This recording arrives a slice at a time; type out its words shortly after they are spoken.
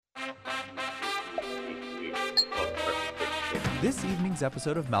This evening's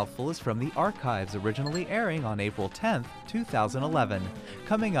episode of Mouthful is from the archives, originally airing on April 10th, 2011.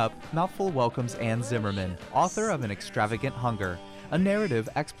 Coming up, Mouthful welcomes Anne Zimmerman, author of An Extravagant Hunger, a narrative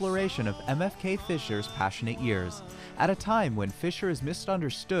exploration of MFK Fisher's passionate years. At a time when Fisher is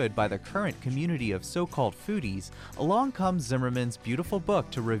misunderstood by the current community of so-called foodies, along comes Zimmerman's beautiful book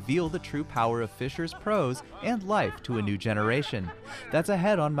to reveal the true power of Fisher's prose and life to a new generation. That's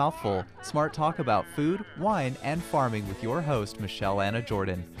ahead on Mouthful, smart talk about food, wine, and farming with your host, Michelle Anna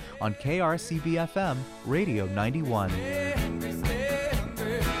Jordan, on KRCB-FM, Radio 91.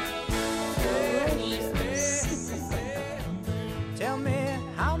 Tell me,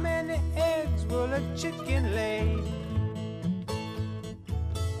 how many eggs will a chicken lay?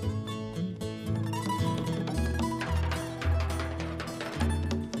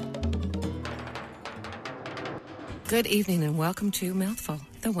 Good evening and welcome to Mouthful,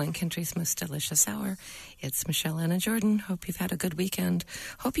 the wine country's most delicious hour. It's Michelle Anna Jordan. Hope you've had a good weekend.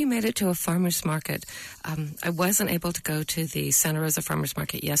 Hope you made it to a farmer's market. I wasn't able to go to the Santa Rosa Farmer's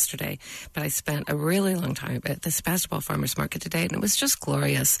Market yesterday, but I spent a really long time at the Sebastopol Farmer's Market today, and it was just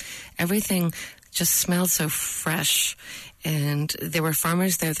glorious. Everything just smelled so fresh, and there were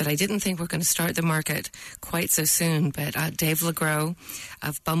farmers there that I didn't think were going to start the market quite so soon, but Dave LeGros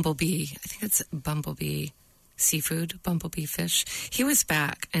of Bumblebee, I think it's Bumblebee Seafood, Bumblebee Fish. He was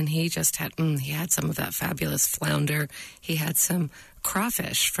back, and he just had, he had some of that fabulous flounder. He had some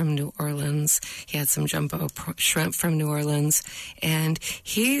crawfish from New Orleans. He had some jumbo shrimp from New Orleans. And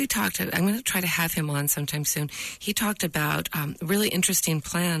he talked, I'm going to try to have him on sometime soon. He talked about a really interesting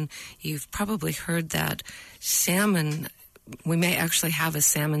plan. You've probably heard that salmon, we may actually have a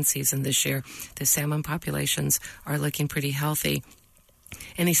salmon season this year. The salmon populations are looking pretty healthy.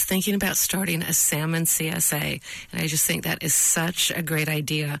 And he's thinking about starting a salmon CSA. And I just think that is such a great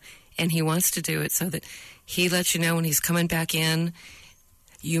idea. And he wants to do it so that he lets you know when he's coming back in.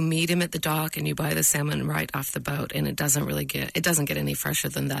 You meet him at the dock and you buy the salmon right off the boat. And it doesn't get any fresher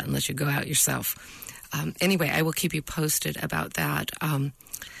than that unless you go out yourself. Anyway, I will keep you posted about that.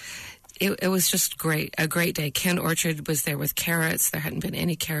 It was just great, a great day. Ken Orchard was there with carrots. There hadn't been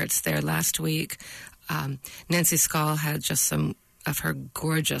any carrots there last week. Nancy Schall had just some of her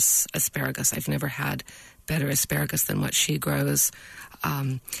gorgeous asparagus. I've never had better asparagus than what she grows.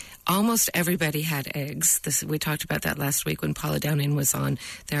 Almost everybody had eggs. We talked about that last week when Paula Downing was on.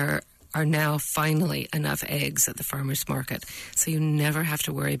 There are now finally enough eggs at the farmer's market, so you never have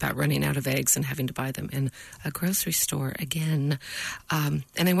to worry about running out of eggs and having to buy them in a grocery store again. And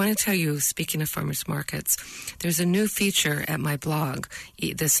I want to tell you, speaking of farmer's markets, there's a new feature at my blog,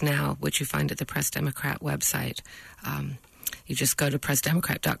 Eat This Now, which you find at the Press Democrat website. You just go to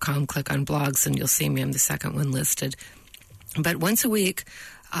PressDemocrat.com, click on blogs, and you'll see me. I'm the second one listed. But once a week,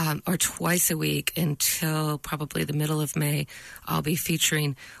 or twice a week until probably the middle of May, I'll be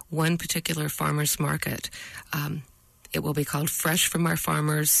featuring one particular farmer's market. It will be called Fresh from Our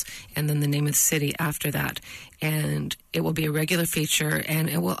Farmers, and then the name of the city after that. And it will be a regular feature, and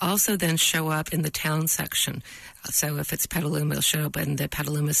it will also then show up in the town section. So if it's Petaluma, it'll show up in the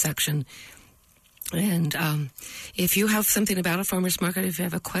Petaluma section. And if you have something about a farmer's market, if you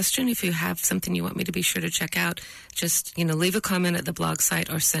have a question, if you have something you want me to be sure to check out, just, leave a comment at the blog site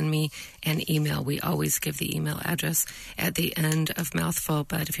or send me an email. We always give the email address at the end of Mouthful,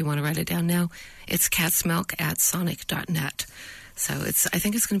 but if you want to write it down now, it's catsmilk@sonic.net. So I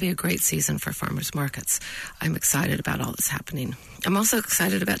think it's going to be a great season for farmers markets. I'm excited about all that's happening. I'm also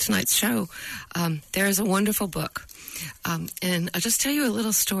excited about tonight's show. There is a wonderful book. And I'll just tell you a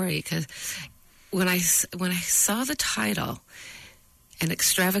little story, because when I saw the title, An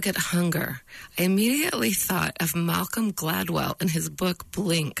Extravagant Hunger, I immediately thought of Malcolm Gladwell and his book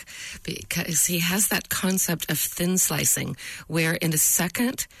Blink, because he has that concept of thin slicing, where in a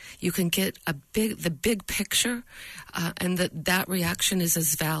second you can get the big picture, and that reaction is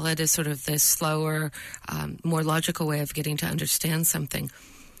as valid as sort of the slower, more logical way of getting to understand something.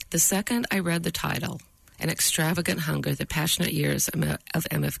 The second I read the title, An Extravagant Hunger, The Passionate Years of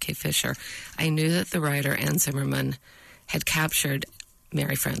MFK Fisher, I knew that the writer, Anne Zimmerman, had captured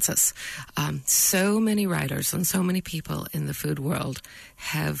Mary Frances. So many writers and so many people in the food world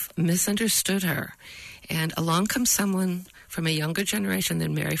have misunderstood her. And along comes someone from a younger generation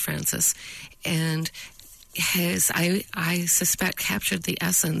than Mary Frances, and has, I suspect, captured the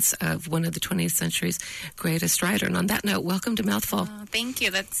essence of one of the 20th century's greatest writer. And on that note, welcome to Mouthful. Oh, thank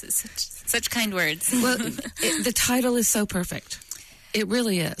you. That's such kind words. Well, the title is so perfect. It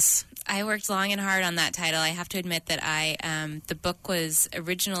really is. I worked long and hard on that title. I have to admit that the book was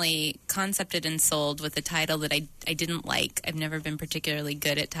originally concepted and sold with a title that I didn't like. I've never been particularly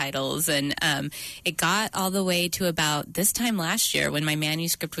good at titles, and it got all the way to about this time last year when my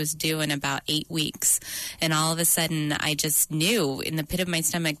manuscript was due in about 8 weeks, and all of a sudden I just knew in the pit of my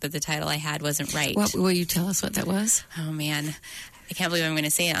stomach that the title I had wasn't right. What, will you tell us what that was? Oh man, I can't believe I'm going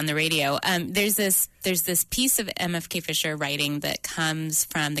to say it on the radio. There's this piece of MFK Fisher writing that comes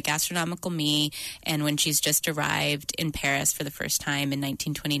from the Gastronomical Me, and when she's just arrived in Paris for the first time in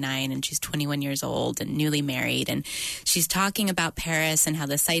 1929, and she's 21 years old and newly married, and she's talking about Paris and how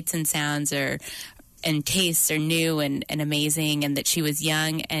the sights and sounds and tastes are new and amazing, and that she was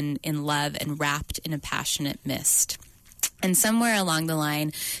young and in love and wrapped in a passionate mist. And somewhere along the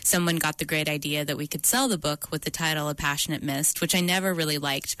line, someone got the great idea that we could sell the book with the title A Passionate Mist, which I never really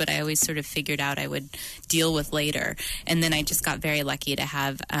liked, but I always sort of figured out I would deal with later. And then I just got very lucky to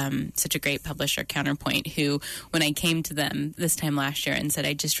have such a great publisher, Counterpoint, who, when I came to them this time last year and said,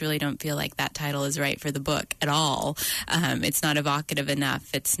 I just really don't feel like that title is right for the book at all. It's not evocative enough.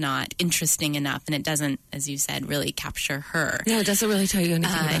 It's not interesting enough. And it doesn't, as you said, really capture her. No, it doesn't really tell you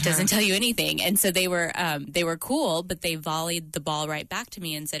anything about It doesn't her. tell you anything. And so they were cool, but they volleyed the ball right back to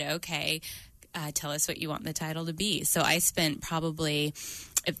me and said, okay, tell us what you want the title to be. So I spent probably,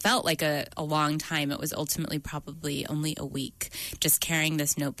 it felt like a long time. It was ultimately probably only a week, just carrying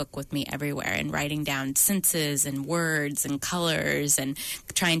this notebook with me everywhere and writing down senses and words and colors and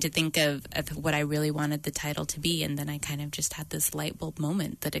trying to think of what I really wanted the title to be. And then I kind of just had this light bulb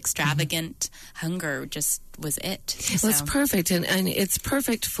moment that extravagant hunger just was it. Well, it's perfect, and it's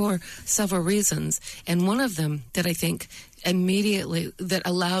perfect for several reasons. And one of them that I think immediately that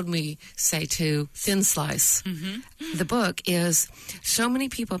allowed me, say, to thin slice the book is so many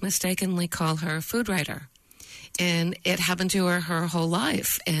people mistakenly call her a food writer. And it happened to her whole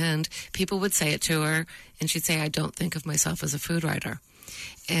life. And people would say it to her, and she'd say, I don't think of myself as a food writer.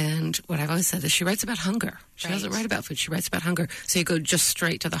 And what I've always said is she writes about hunger. She doesn't write about food. She writes about hunger. So you go just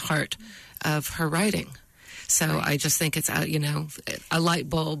straight to the heart of her writing. So I just think it's, a light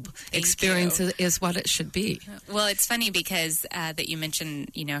bulb experience is what it should be. Well, it's funny because that you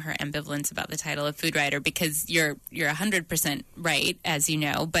mentioned, her ambivalence about the title of food writer, because you're 100% right, as you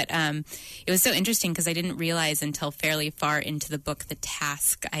know. But it was so interesting because I didn't realize until fairly far into the book the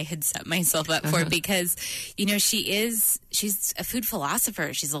task I had set myself up for, because, she's a food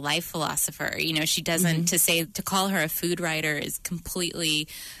philosopher. She's a life philosopher. She doesn't, to call her a food writer is completely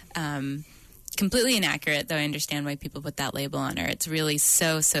inaccurate, though I understand why people put that label on her. It's really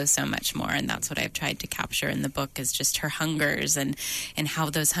so much more, and that's what I've tried to capture in the book is just her hungers and how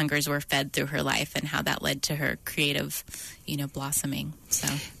those hungers were fed through her life and how that led to her creative, blossoming. So,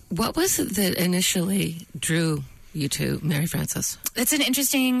 what was it that initially drew you to Mary Frances? It's an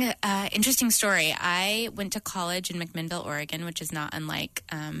interesting story. I went to college in McMinnville, Oregon, which is not unlike,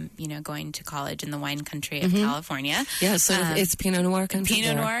 going to college in the wine country of California. Yeah, so it's Pinot Noir country.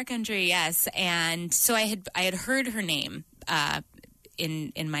 Pinot Noir country, yes. And so I had heard her name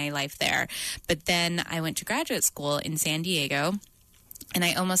in my life there, but then I went to graduate school in San Diego. And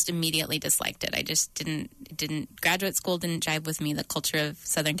I almost immediately disliked it. I just didn't, graduate school didn't jive with me. The culture of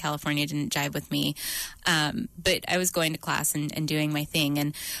Southern California didn't jive with me. But I was going to class and doing my thing.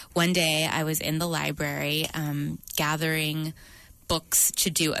 And one day I was in the library gathering books to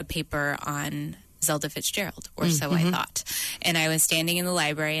do a paper on Zelda Fitzgerald, or so I thought. And I was standing in the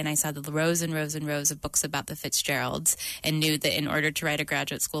library and I saw the rows and rows and rows of books about the Fitzgeralds and knew that in order to write a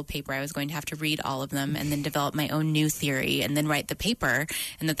graduate school paper, I was going to have to read all of them and then develop my own new theory and then write the paper,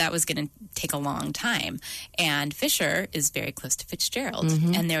 and that was going to take a long time. And Fisher is very close to Fitzgerald.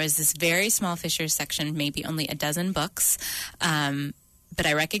 And there was this very small Fisher section, maybe only a dozen books. But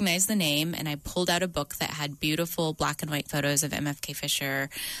I recognized the name, and I pulled out a book that had beautiful black and white photos of MFK Fisher,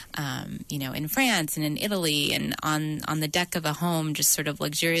 in France and in Italy, and on the deck of a home, just sort of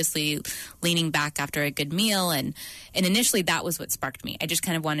luxuriously leaning back after a good meal. And initially, that was what sparked me. I just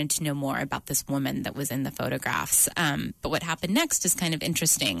kind of wanted to know more about this woman that was in the photographs. But what happened next is kind of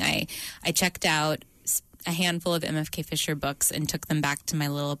interesting. I checked out a handful of MFK Fisher books and took them back to my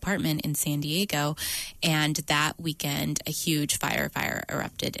little apartment in San Diego. And that weekend, a huge fire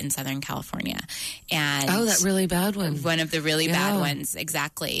erupted in Southern California. And that really bad one. One of the really bad ones,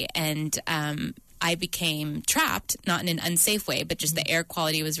 exactly. And I became trapped, not in an unsafe way, but just the air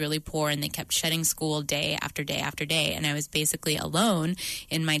quality was really poor, and they kept shutting school day after day after day. And I was basically alone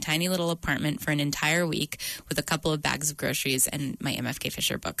in my tiny little apartment for an entire week with a couple of bags of groceries and my MFK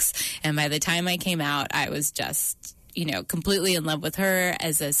Fisher books. And by the time I came out, I was just, completely in love with her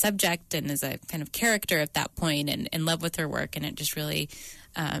as a subject and as a kind of character at that point, and in love with her work. And it just really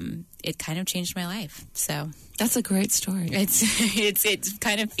it kind of changed my life. So that's a great story. It's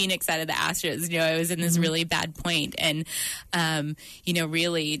kind of Phoenix out of the ashes. You know, I was in this really bad point, and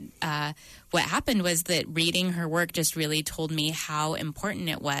really, what happened was that reading her work just really told me how important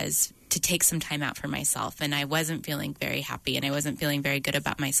it was to take some time out for myself. And I wasn't feeling very happy, and I wasn't feeling very good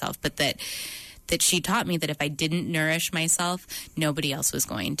about myself, but that she taught me that if I didn't nourish myself, nobody else was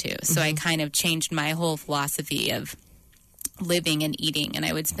going to. So I kind of changed my whole philosophy of living and eating, and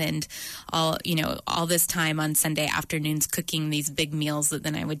I would spend all this time on Sunday afternoons cooking these big meals that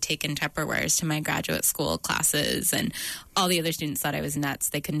then I would take in Tupperwares to my graduate school classes, and all the other students thought I was nuts.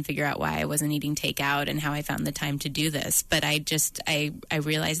 They couldn't figure out why I wasn't eating takeout and how I found the time to do this. But I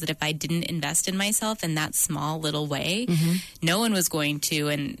realized that if I didn't invest in myself in that small little way, no one was going to,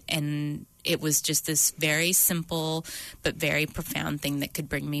 and it was just this very simple but very profound thing that could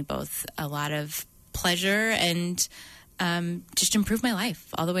bring me both a lot of pleasure and just improve my life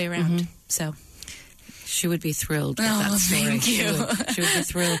all the way around. So she would be thrilled with that story. Thank you. She would be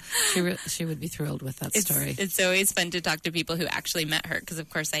thrilled. She would be thrilled with that story. It's always fun to talk to people who actually met her, because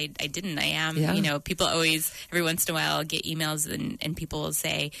of course I didn't. I am. Yeah. People always, every once in a while, get emails and people will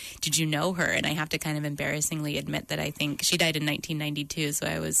say, "Did you know her?" And I have to kind of embarrassingly admit that I think she died in 1992, so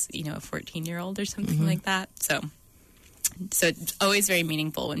I was a 14-year-old or something like that. So it's always very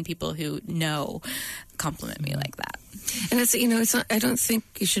meaningful when people who know compliment me like that. And it's not, I don't think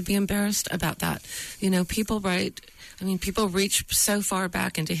you should be embarrassed about that. People write, people reach so far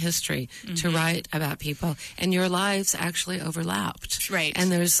back into history to write about people, and your lives actually overlapped. Right.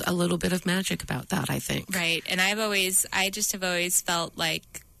 And there's a little bit of magic about that, I think. Right. And I just have always felt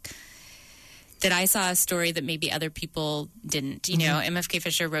like that I saw a story that maybe other people didn't. MFK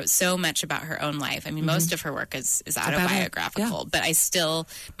Fisher wrote so much about her own life. Most of her work is autobiographical, but I still,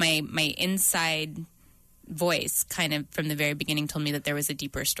 my inside voice kind of from the very beginning told me that there was a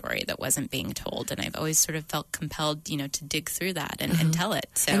deeper story that wasn't being told, and I've always sort of felt compelled, to dig through that and tell it.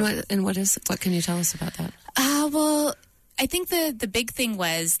 So, what can you tell us about that? Well, I think the big thing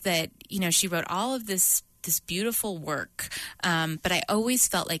was that she wrote all of this beautiful work, but I always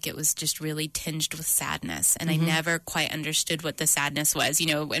felt like it was just really tinged with sadness, and I never quite understood what the sadness was.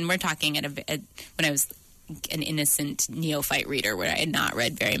 And we're talking when I was an innocent neophyte reader where I had not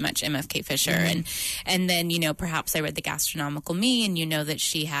read very much MFK Fisher, and then perhaps I read The Gastronomical Me, and that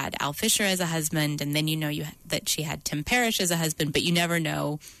she had Al Fisher as a husband, and then that she had Tim Parrish as a husband, but you never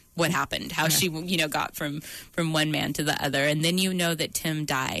know what happened, how she, got from one man to the other. And then that Tim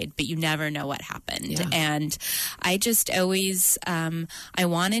died, but you never know what happened. Yeah. And I just always, I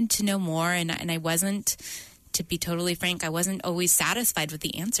wanted to know more, and I wasn't, to be totally frank, I wasn't always satisfied with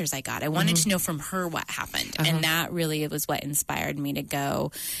the answers I got. I wanted to know from her what happened. And that really was what inspired me to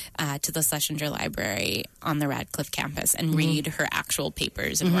go to the Schlesinger Library on the Radcliffe campus and read her actual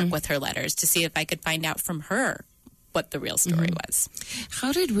papers and work with her letters to see if I could find out from her what the real story was.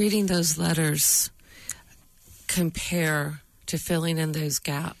 How did reading those letters compare to filling in those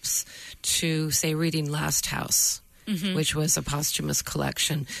gaps to, say, reading Last House, which was a posthumous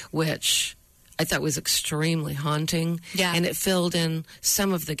collection, which I thought was extremely haunting, and it filled in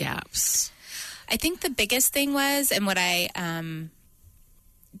some of the gaps? I think the biggest thing was, and what I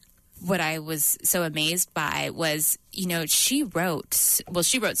was so amazed by was, she wrote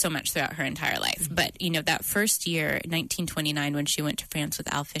so much throughout her entire life. But, that first year, 1929, when she went to France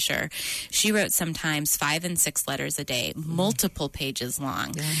with Al Fisher, she wrote sometimes 5 and 6 letters a day, multiple pages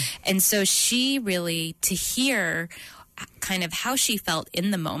long. Yeah. And so she really, to hear kind of how she felt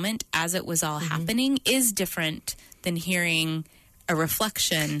in the moment as it was all happening is different than hearing a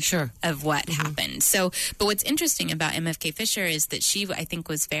reflection of what happened. So, but what's interesting about MFK Fisher is that she, I think,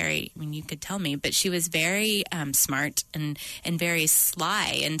 was very, you could tell me, but she was very smart and very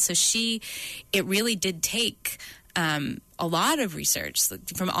sly. And so it really did take a lot of research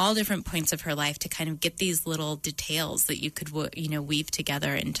from all different points of her life to kind of get these little details that you could, weave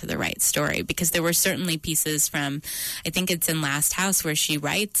together into the right story. Because there were certainly pieces from, I think it's in Last House, where she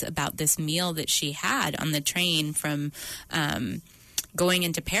writes about this meal that she had on the train from going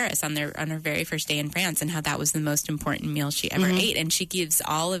into Paris on her very first day in France, and how that was the most important meal she ever ate. And she gives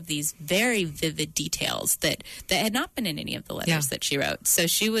all of these very vivid details that had not been in any of the letters that she wrote. So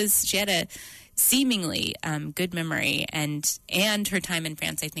she had a seemingly good memory, and her time in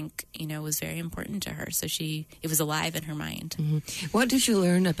France, I think, was very important to her. So it was alive in her mind. What did you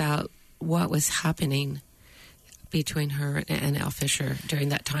learn about what was happening between her and Al Fisher during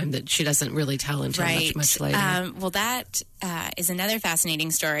that time that she doesn't really tell until much later? Well, that is another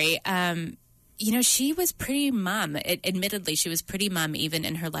fascinating story. she was pretty mum. Admittedly, she was pretty mum even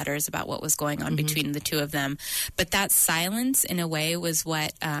in her letters about what was going on between the two of them. But that silence, in a way, was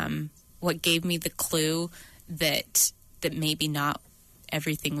what gave me the clue that maybe not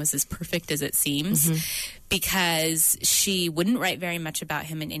everything was as perfect as it seems, because she wouldn't write very much about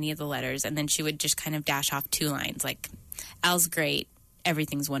him in any of the letters, and then she would just kind of dash off 2 lines like, Al's great,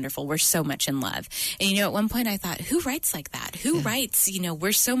 everything's wonderful, we're so much in love. And at one point I thought, who writes like that? Who writes,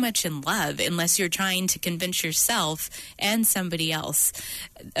 we're so much in love, unless you're trying to convince yourself and somebody else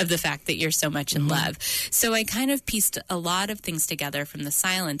of the fact that you're so much in love. So I kind of pieced a lot of things together from the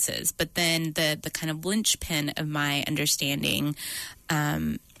silences, but then the kind of linchpin of my understanding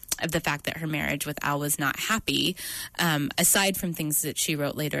of the fact that her marriage with Al was not happy, aside from things that she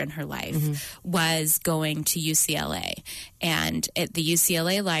wrote later in her life, was going to UCLA. And at the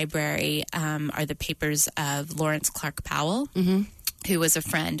UCLA library are the papers of Lawrence Clark Powell, who was a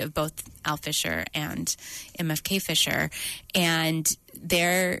friend of both Al Fisher and MFK Fisher. And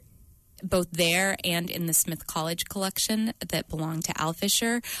both there and in the Smith College collection that belonged to Al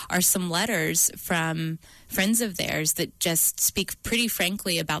Fisher are some letters from friends of theirs that just speak pretty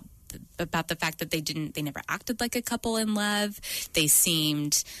frankly about the fact that they never acted like a couple in love. They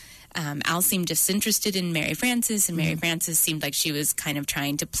seemed, Al seemed disinterested in Mary Frances, and Mary Frances seemed like she was kind of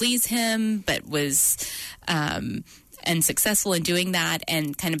trying to please him, but was unsuccessful in doing that.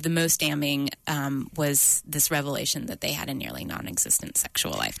 And kind of the most damning was this revelation that they had a nearly non-existent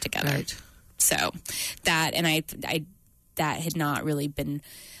sexual life together. Right. So that, and I that had not really been,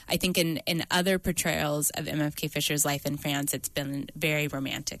 I think in other portrayals of MFK Fisher's life in France, it's been very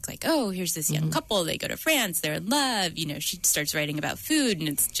romantic. Like, oh, here's this young couple, they go to France, they're in love, she starts writing about food, and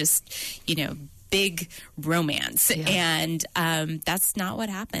it's just, big romance. And that's not what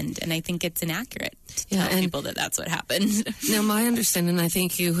happened. And I think it's inaccurate to tell people that that's what happened. Now, my understanding, I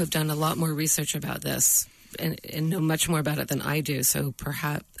think you have done a lot more research about this and know much more about it than I do. So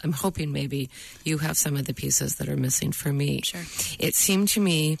perhaps, I'm hoping maybe you have some of the pieces that are missing for me. Sure. It seemed to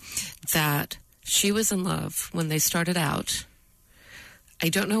me that she was in love when they started out. I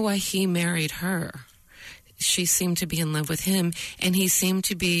don't know why he married her. She seemed to be in love with him, and he seemed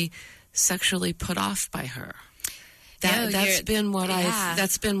to be sexually put off by her. That's been what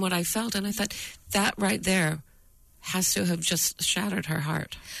I felt, and I thought that right there has to have just shattered her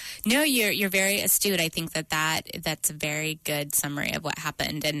heart. No, you're very astute. I think that's a very good summary of what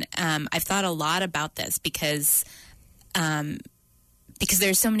happened, and I've thought a lot about this because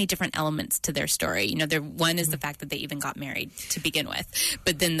there's so many different elements to their story. One is the fact that they even got married to begin with,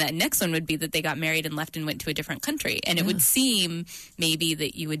 but then the next one would be that they got married and left and went to a different country, and it would seem maybe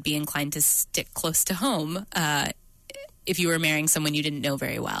that you would be inclined to stick close to home if you were marrying someone you didn't know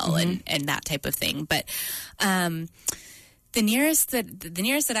very well, and that type of thing. But the nearest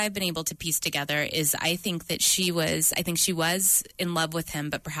that I've been able to piece together is I think she was in love with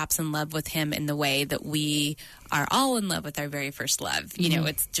him, but perhaps in love with him in the way that we are all in love with our very first love.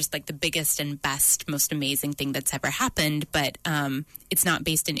 It's just like the biggest and best, most amazing thing that's ever happened, but it's not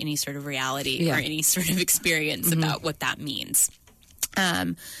based in any sort of reality or any sort of experience about what that means.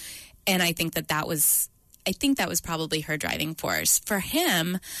 And I think that was probably her driving force. For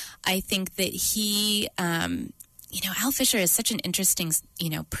him, I think that he, Al Fisher is such an interesting,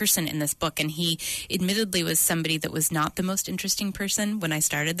 person in this book, and he admittedly was somebody that was not the most interesting person when I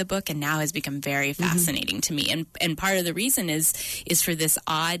started the book, and now has become very fascinating to me. And part of the reason is for this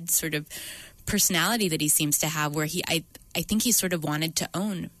odd sort of personality that he seems to have, where I think he sort of wanted to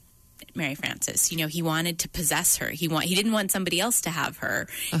own Mary Frances. He wanted to possess her. He didn't want somebody else to have her.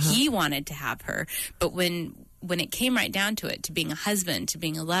 He wanted to have her. But when it came right down to it, to being a husband, to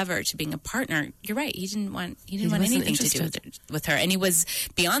being a lover, to being a partner, you're right. He didn't want anything to do with her. And he was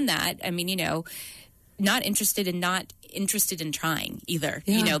beyond that. I mean, not interested and not interested in trying either.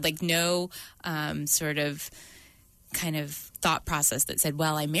 Yeah. No sort of kind of thought process that said,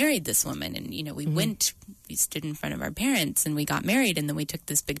 well, I married this woman, and we stood in front of our parents and we got married, and then we took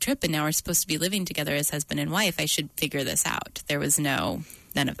this big trip, and now we're supposed to be living together as husband and wife. I should figure this out. There was none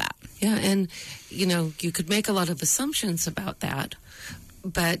of that. Yeah, and you could make a lot of assumptions about that,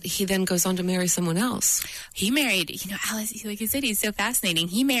 but he then goes on to marry someone else. He married, Alice, like you said, he's so fascinating.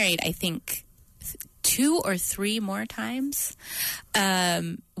 He married, I think, 2 or 3 more times.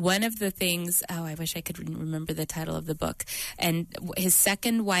 One of the things, I wish I could remember the title of the book. And his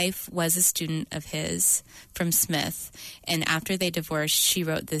second wife was a student of his from Smith. And after they divorced, she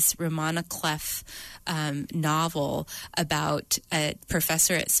wrote this Romana Clef novel about a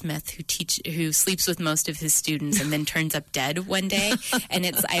professor at Smith who sleeps with most of his students and then turns up dead one day.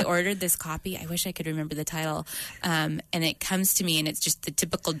 And I ordered this copy. I wish I could remember the title. And it comes to me, and it's just the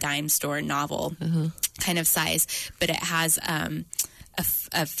typical dime store novel kind of size, but it has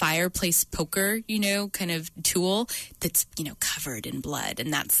a fireplace poker, kind of tool that's, covered in blood.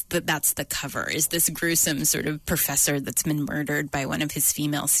 And that's the cover, is this gruesome sort of professor that's been murdered by one of his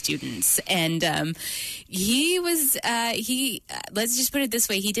female students. And he was, let's just put it this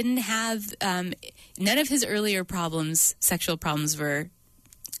way, he didn't have, none of his earlier sexual problems were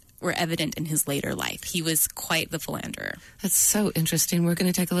evident in his later life. He was quite the philanderer. That's so interesting. We're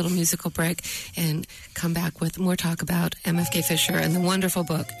going to take a little musical break and come back with more talk about MFK Fisher and the wonderful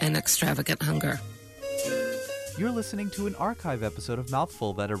book, An Extravagant Hunger. You're listening to an archive episode of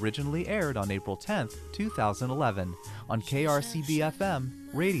Mouthful that originally aired on April 10th, 2011 on KRCB-FM,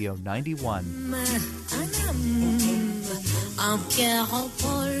 Radio 91. Un Pierre, en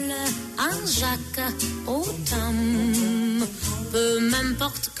Paul, un Jacques, autant. Peu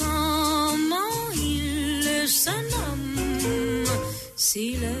m'importe comment il se nomme,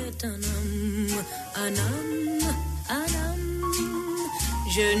 s'il est un homme, un homme, un homme.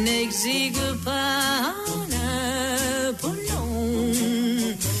 Je n'exigue pas un Apollon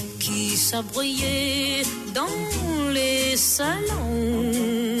qui s'abrouillait dans les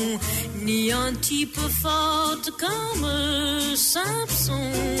salons, ni un type fort comme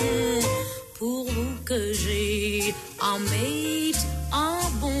Samson. Pour vous que j'ai un mate en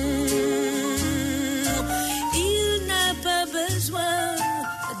bon, il n'a pas besoin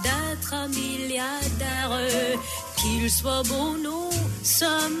d'être un milliardaire, qu'il soit beau, non,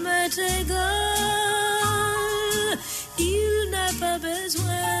 ça m'est égal. Il n'a pas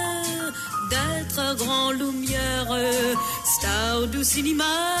besoin d'être grand lumière, star du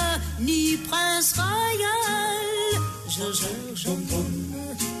cinéma, ni prince royal. Je cherche un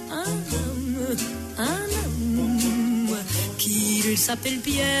homme qu'il s'appelle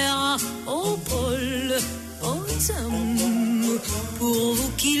Pierre, au Paul, au Tom, pour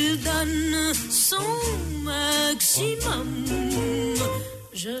vous qu'il donne son maximum.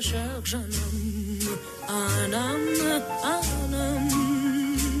 Je cherche un homme, un homme, un homme.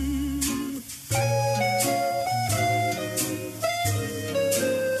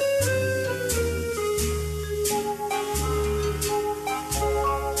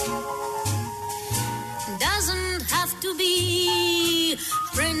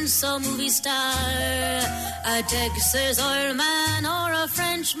 A movie star, a Texas oil man, or a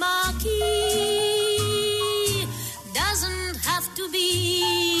French marquis. Doesn't have to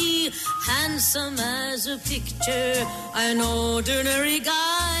be handsome as a picture. An ordinary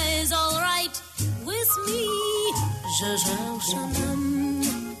guy's all right with me. Je cherche un homme,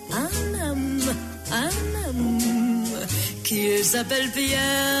 un homme qui s'appelle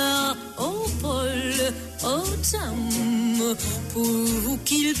Pierre, au Paul, au Tom, pour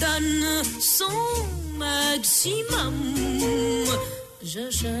qu'il donne son maximum.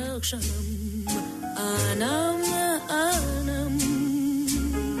 Je cherche un homme, un homme, un homme.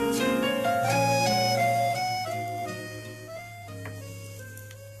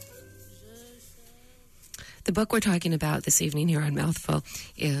 The book we're talking about this evening here on Mouthful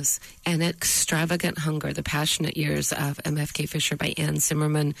is An Extravagant Hunger, The Passionate Years of MFK Fisher by Anne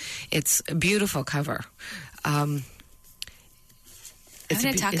Zimmerman. It's a beautiful cover. I'm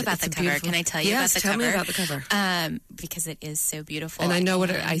going to talk about the cover. Can I tell you about the cover? Yes, tell me about the cover. Because it is so beautiful. And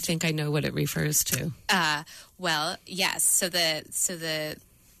I think I know what it refers to. Well, yes. So the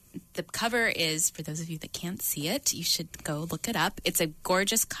cover is, for those of you that can't see it, you should go look it up. It's a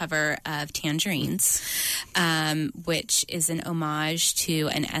gorgeous cover of Tangerines, which is an homage to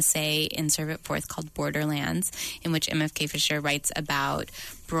an essay in Serve It Forth called Borderlands, in which MFK Fisher writes about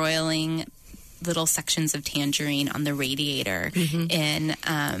broiling little sections of tangerine on the radiator in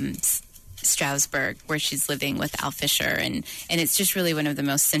Stroudsburg, where she's living with Al Fisher, and it's just really one of the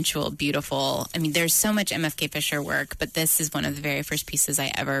most sensual, beautiful. I mean, there's so much MFK Fisher work, but this is one of the very first pieces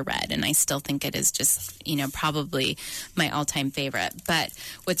I ever read, and I still think it is just, probably my all-time favorite. But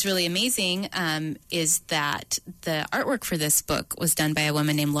what's really amazing is that the artwork for this book was done by a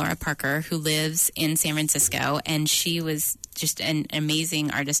woman named Laura Parker, who lives in San Francisco, and she was just an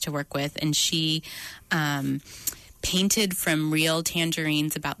amazing artist to work with, and she painted from real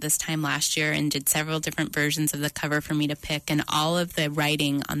tangerines about this time last year and did several different versions of the cover for me to pick. And all of the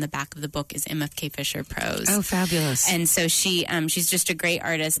writing on the back of the book is MFK Fisher prose. Oh, fabulous. And so she's just a great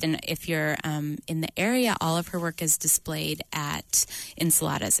artist. And if you're in the area, all of her work is displayed at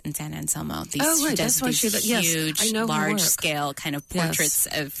Enchiladas in San Anselmo. Right. That's why huge, I know large-scale kind of portraits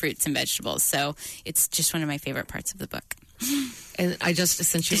of fruits and vegetables. So it's just one of my favorite parts of the book. And I just,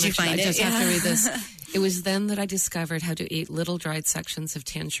 since you Did you mentioned, find I it? just Yeah. have to read this. It was then that I discovered how to eat little dried sections of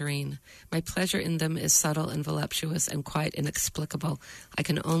tangerine. My pleasure in them is subtle and voluptuous and quite inexplicable. I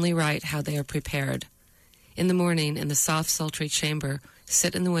can only write how they are prepared. In the morning, in the soft, sultry chamber,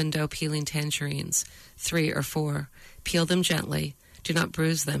 sit in the window peeling tangerines, 3 or 4. Peel them gently. Do not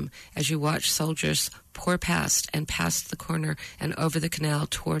bruise them as you watch soldiers pour past and past the corner and over the canal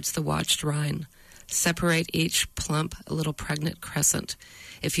towards the watched Rhine. Separate each plump, little pregnant crescent.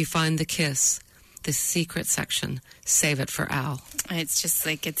 If you find the kiss, the secret section, save it for Al. It's just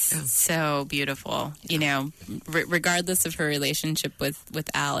like, it's so beautiful, you know, regardless of her relationship with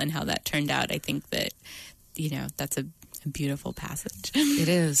Al and how that turned out. I think that, you know, that's a beautiful passage. It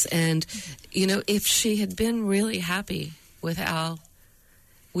is. And, you know, if she had been really happy with Al,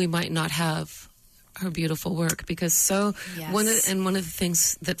 we might not have her beautiful work, because Yes. one of the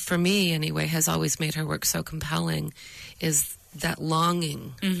things that for me anyway has always made her work so compelling is that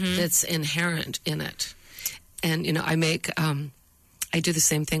longing that's inherent in it. And you know, I do the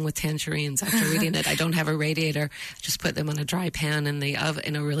same thing with tangerines after reading it. I don't have a radiator. I just put them on a dry pan in the oven,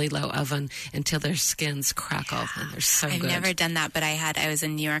 in a really low oven, until their skins crackle, and they're so I've good. never done that, but I was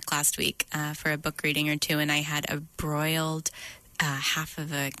in New York last week for a book reading or two, and I had a broiled half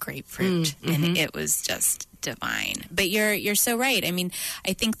of a grapefruit, and it was just divine. But you're so right. I mean,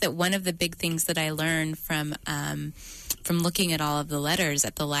 I think that one of the big things that I learned from looking at all of the letters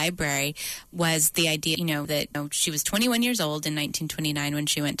at the library was the idea, you know, that she was 21 years old in 1929 when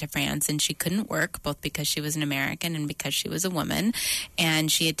she went to France, and she couldn't work, both because she was an American and because she was a woman. And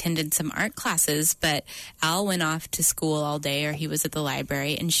she attended some art classes, but Al went off to school all day, or he was at the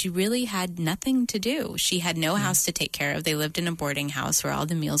library, and she really had nothing to do. She had no house to take care of. They lived in a boarding house where all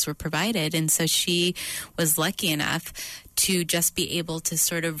the meals were provided. And so she was lucky enough to just be able to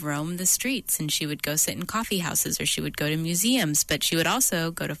sort of roam the streets, and she would go sit in coffee houses, or she would go to museums, but she would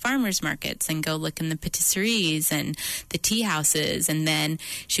also go to farmers markets and go look in the patisseries and the tea houses, and then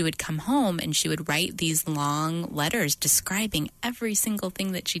she would come home and she would write these long letters describing every single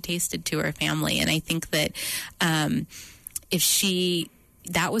thing that she tasted to her family. And I think that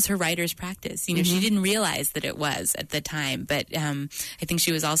that was her writer's practice. You know, she didn't realize that it was at the time, but I think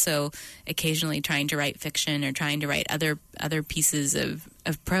she was also occasionally trying to write fiction or trying to write other pieces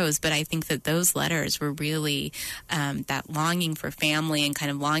of prose. But I think that those letters were really that longing for family and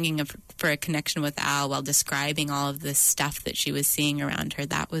kind of longing for a connection with Al while describing all of this stuff that she was seeing around her.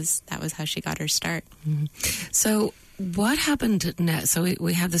 That was how she got her start. So what happened next? So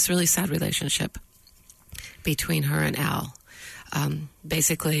we have this really sad relationship between her and Al.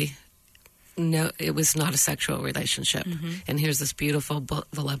 Basically, no, it was not a sexual relationship. And here's this beautiful,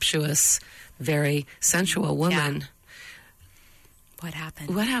 voluptuous, very sensual woman. What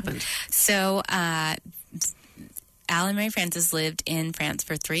happened? What happened? So, Al and Mary Frances lived in France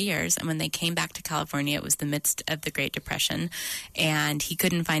for 3 years, and when they came back to California, it was the midst of the Great Depression, and he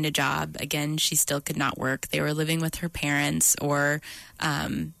couldn't find a job. Again, she still could not work. They were living with her parents, or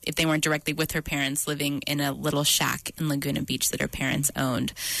if they weren't directly with her parents, living in a little shack in Laguna Beach that her parents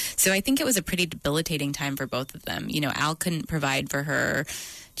owned. So I think it was a pretty debilitating time for both of them. You know, Al couldn't provide for her.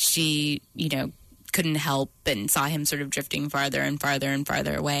 She, you know, couldn't help and saw him sort of drifting farther and farther and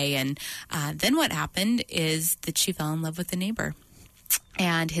farther away. And then what happened is that she fell in love with a neighbor.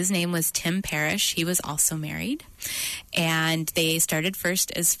 And his name was Tim Parrish. He was also married. And they started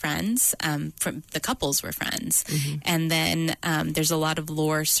first as friends. The couples were friends. And then there's a lot of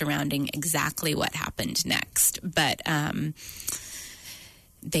lore surrounding exactly what happened next. But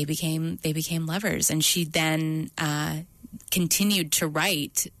they became lovers. And she then continued to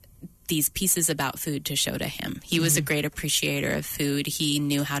write these pieces about food to show to him. He was a great appreciator of food. He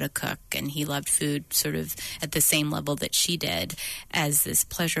knew how to cook, and he loved food sort of at the same level that she did, as this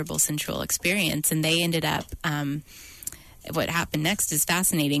pleasurable, sensual experience. And they ended up, what happened next is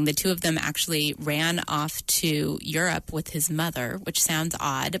fascinating. The two of them actually ran off to Europe with his mother, which sounds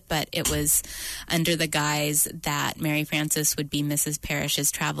odd, but it was under the guise that Mary Frances would be Mrs. Parrish's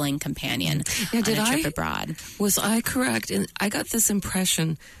traveling companion on a trip abroad. Was I correct? And I got this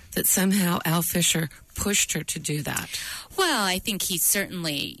impression that somehow Al Fisher pushed her to do that. Well, I think he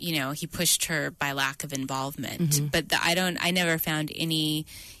certainly, you know, he pushed her by lack of involvement. But I never found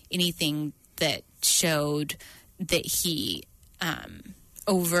anything that showed that he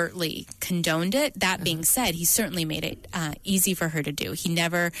overtly condoned it. That being said, he certainly made it easy for her to do. He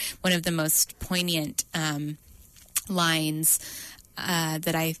never, one of the most poignant lines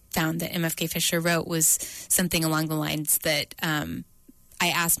that I found that MFK Fisher wrote was something along the lines that I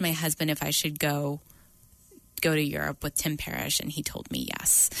asked my husband if I should go to Europe with Tim Parrish, and he told me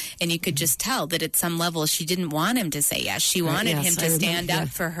yes. And you could just tell that at some level she didn't want him to say yes. She wanted him to stand up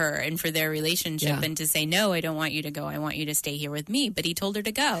for her and for their relationship and to say, no, I don't want you to go. I want you to stay here with me. But he told her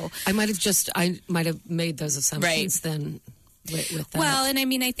to go. I might have made those assumptions then. With that. Well, and I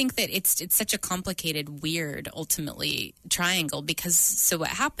mean, I think that it's such a complicated, weird, ultimately triangle, because so what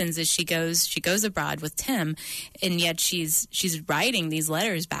happens is she goes abroad with Tim, and yet she's writing these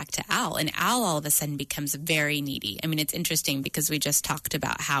letters back to Al, and Al all of a sudden becomes very needy. I mean, it's interesting because we just talked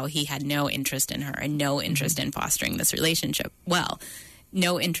about how he had no interest in her and no interest in fostering this relationship. Well,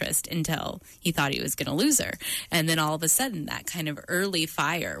 no interest until he thought he was going to lose her. And then all of a sudden, that kind of early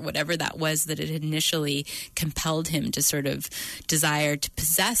fire, whatever that was that had initially compelled him to sort of desire to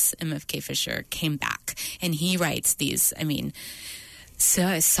possess MFK Fisher, came back. And he writes these, I mean,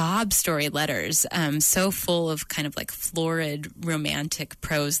 sob story letters, so full of kind of like florid romantic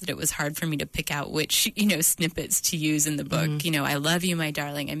prose that it was hard for me to pick out which, snippets to use in the book. I love you, my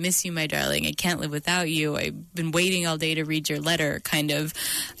darling. I miss you, my darling. I can't live without you. I've been waiting all day to read your letter kind of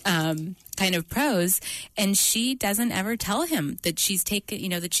prose. And she doesn't ever tell him that she's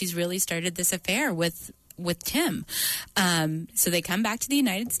that she's really started this affair with Tim. So they come back to the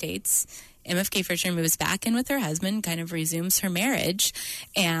United States. MFK Fisher moves back in with her husband, kind of resumes her marriage,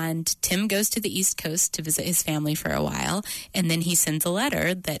 and Tim goes to the East Coast to visit his family for a while, and then he sends a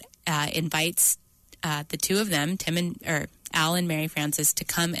letter that invites the two of them, Al and Mary Frances, to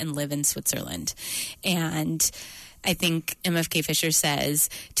come and live in Switzerland. And I think MFK Fisher says,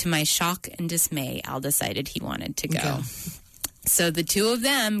 to my shock and dismay, Al decided he wanted to go. Okay. So the two of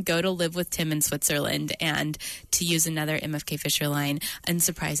them go to live with Tim in Switzerland, and to use another MFK Fisher line,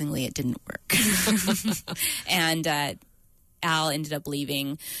 unsurprisingly, it didn't work. And Al ended up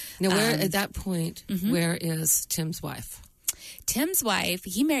leaving. Now, at that point, where is Tim's wife? Tim's wife,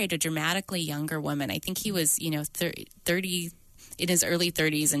 he married a dramatically younger woman. I think he was, 30, in his early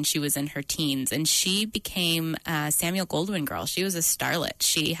 30s, and she was in her teens. And she became a Samuel Goldwyn girl. She was a starlet.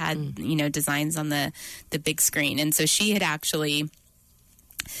 She had, designs on the big screen. And so she had actually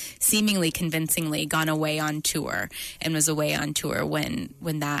seemingly convincingly gone away on tour, and was away on tour when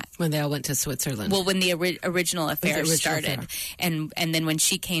they all went to Switzerland. Well, when the original affair started. And then when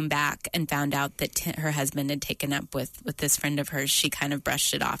she came back and found out that her husband had taken up with this friend of hers, she kind of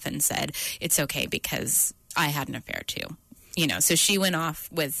brushed it off and said, it's okay because I had an affair too. So she went off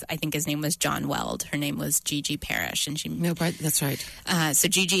with, I think his name was John Weld. Her name was Gigi Parrish. And that's right. So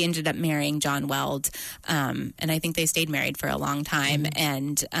Gigi ended up marrying John Weld. And I think they stayed married for a long time.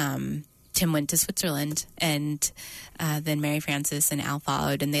 And Tim went to Switzerland. And then Mary Frances and Al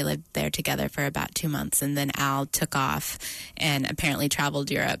followed. And they lived there together for about 2 months. And then Al took off and apparently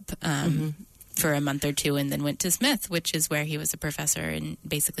traveled Europe for a month or two. And then went to Smith, which is where he was a professor, and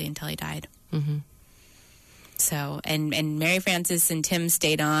basically until he died. Mm-hmm. So, and Mary Frances and Tim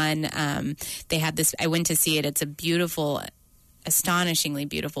stayed on. They had this, I went to see it. It's a beautiful, astonishingly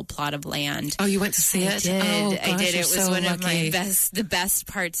beautiful plot of land. Oh, you went to see it? I did. It was so one lucky. of the best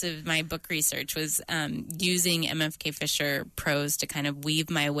parts of my book research was using MFK Fisher prose to kind of weave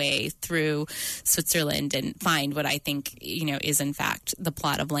my way through Switzerland and find what I think, is in fact the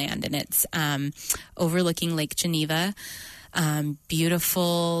plot of land. And it's overlooking Lake Geneva.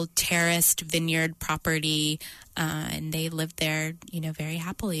 Beautiful terraced vineyard property, and they lived there, very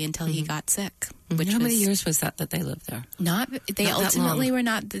happily until he got sick. How many years was that they lived there? They ultimately were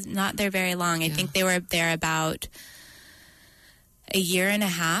not there very long. I think they were there about a year and a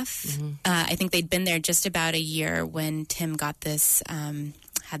half. I think they'd been there just about a year when Tim got this,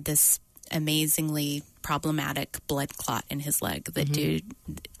 had this amazingly problematic blood clot in his leg that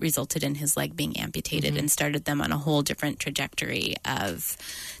resulted in his leg being amputated and started them on a whole different trajectory of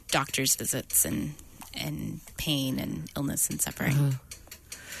doctor's visits and pain and illness and suffering.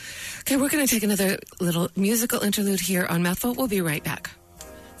 Okay, we're going to take another little musical interlude here on Mouthful. We'll be right back.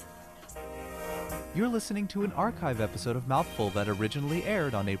 You're listening to an archive episode of Mouthful that originally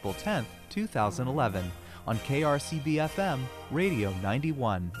aired on April 10th, 2011 on KRCB-FM Radio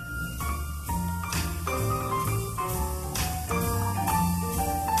 91.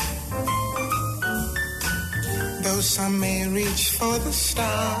 Though some may reach for the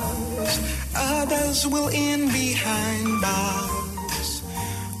stars, others will end behind bars.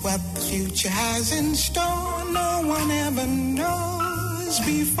 What the future has in store, no one ever knows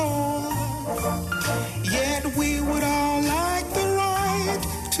before. Yet we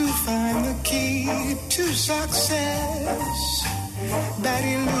lead to success. That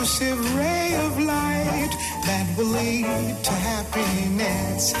elusive ray of light that will lead to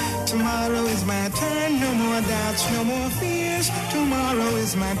happiness. Tomorrow is my turn, no more doubts, no more fears. Tomorrow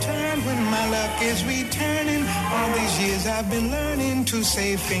is my turn when my luck is returning. All these years I've been learning to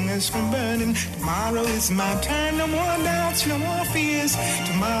save fingers from burning. Tomorrow is my turn, no more doubts, no more fears.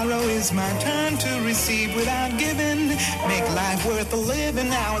 Tomorrow is my turn to receive without giving. Make life worth a living.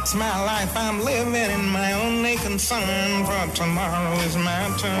 Now it's my life I'm living, and my only concern for tomorrow is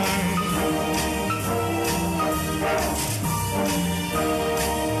my turn.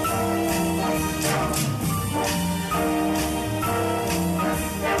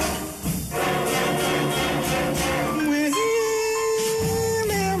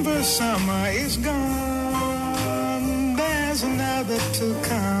 Whenever summer is gone, there's another to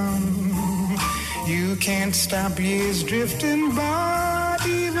come. You can't stop years drifting by,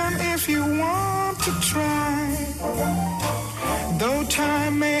 even if you want to try. Though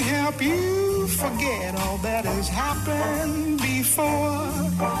time may help you forget all that has happened before,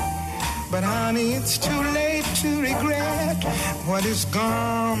 but honey, it's too late to regret. What is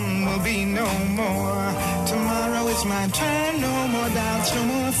gone will be no more. Tomorrow is my turn, no more doubts, no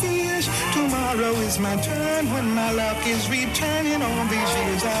more fears. Tomorrow is my turn when my luck is returning. All these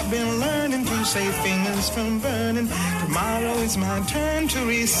years I've been learning to save fingers from burning. Tomorrow is my turn to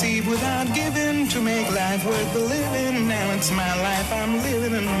receive without giving, to make life worth the living. Now it's my life I'm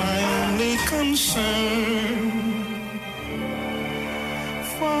living, and my only concern.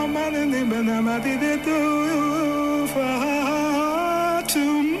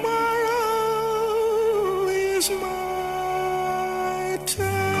 Tomorrow is my turn.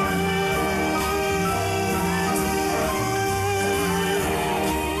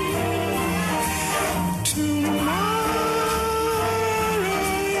 Tomorrow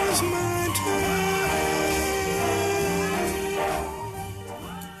is my turn.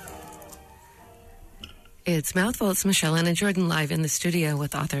 It's Mouthful. It's Michelle Anna Jordan live in the studio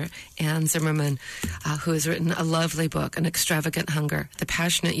with author Anne Zimmerman, who has written a lovely book, An Extravagant Hunger, The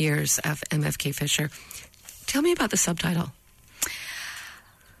Passionate Years of MFK Fisher. Tell me about the subtitle.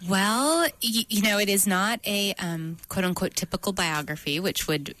 Well, you know, it is not a quote-unquote typical biography, which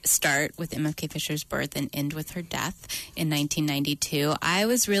would start with MFK Fisher's birth and end with her death in 1992. I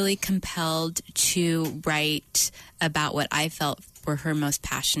was really compelled to write about what I felt were her most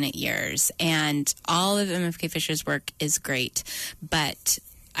passionate years. And all of MFK Fisher's work is great, but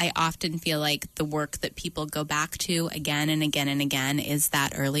I often feel like the work that people go back to again and again and again is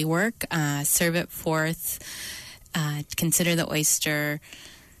that early work. Serve It Forth, Consider the Oyster,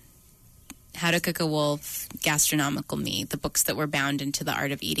 How to Cook a Wolf, Gastronomical Me, the books that were bound into the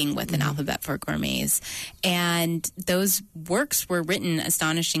art of eating with an alphabet for gourmets. And those works were written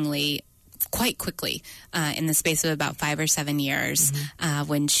astonishingly quite quickly, in the space of about 5 or 7 years,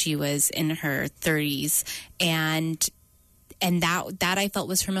 when she was in her 30s. And that I felt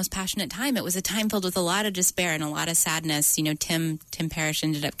was her most passionate time. It was a time filled with a lot of despair and a lot of sadness. You know, Tim Parrish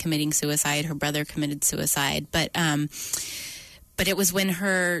ended up committing suicide. Her brother committed suicide. But it was when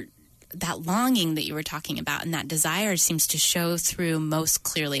that longing that you were talking about and that desire seems to show through most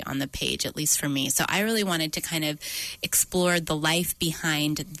clearly on the page, at least for me. So I really wanted to kind of explore the life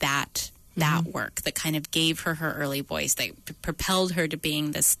behind that work that kind of gave her early voice, that propelled her to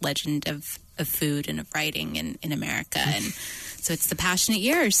being this legend of food and of writing in America. And so it's the passionate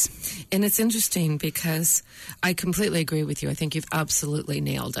years. And it's interesting because I completely agree with you. I think you've absolutely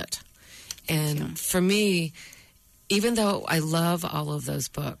nailed it. And for me, even though I love all of those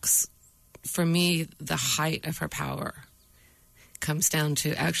books, for me, the height of her power comes down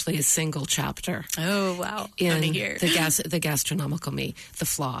to actually a single chapter. Oh, wow. In the Gastronomical Me, The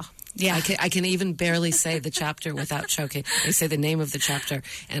Flaw. Yeah, I can even barely say the chapter without choking. I say the name of the chapter,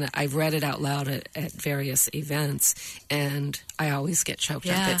 and I've read it out loud at various events, and I always get choked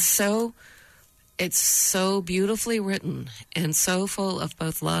up. It's so beautifully written and so full of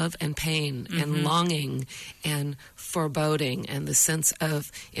both love and pain and longing and foreboding and the sense of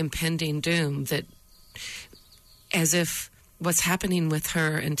impending doom, that as if what's happening with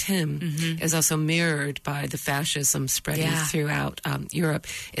her and Tim is also mirrored by the fascism spreading throughout Europe.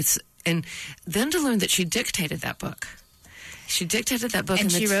 And then to learn that she dictated that book. And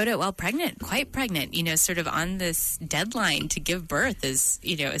she wrote it while pregnant, quite pregnant, you know, sort of on this deadline to give birth is,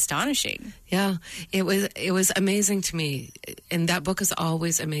 you know, astonishing. Yeah, it was amazing to me. And that book is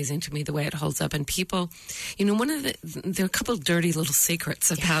always amazing to me, the way it holds up. And people, you know, there are a couple of dirty little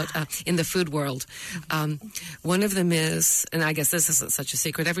secrets about in the food world. One of them is, and I guess this isn't such a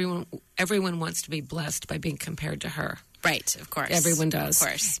secret, everyone wants to be blessed by being compared to her. Right, of course. Everyone does. Of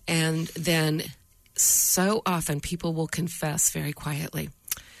course. And then so often people will confess very quietly,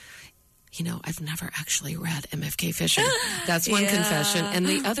 I've never actually read M.F.K. Fisher. That's one confession. And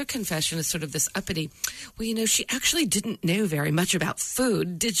the other confession is sort of this uppity, she actually didn't know very much about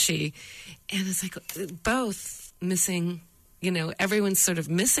food, did she? And it's like both missing, everyone's sort of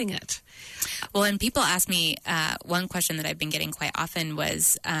missing it. Well, and people ask me, one question that I've been getting quite often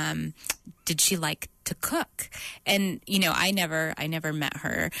was, did she like to cook? And, I never met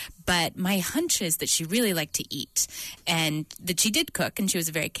her, but my hunch is that she really liked to eat and that she did cook, and she was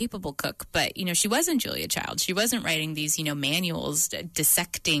a very capable cook. But, she wasn't Julia Child. She wasn't writing these, manuals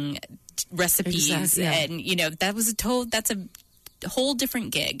dissecting recipes. Exactly, yeah. And, that's a whole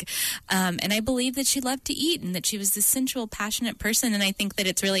different gig. And I believe that she loved to eat and that she was this sensual, passionate person. And I think that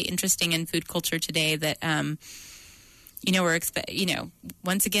it's really interesting in food culture today that,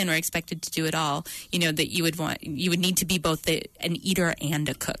 once again, we're expected to do it all, that you would need to be both an eater and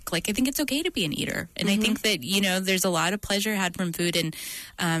a cook. Like, I think it's okay to be an eater. And I think that, there's a lot of pleasure had from food. And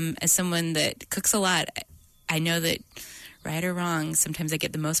as someone that cooks a lot, I know that, right or wrong, sometimes I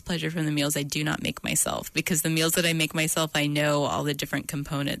get the most pleasure from the meals I do not make myself, because the meals that I make myself, I know all the different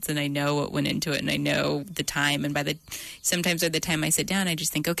components and I know what went into it and I know the time. And sometimes by the time I sit down, I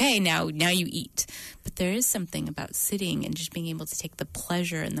just think, okay, now you eat. But there is something about sitting and just being able to take the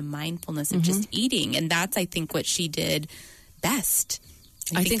pleasure and the mindfulness of just eating. And that's, I think, what she did best.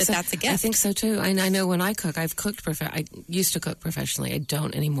 I think so. That's a gift. I think so too. And I know when I cook, I've cooked I used to cook professionally. I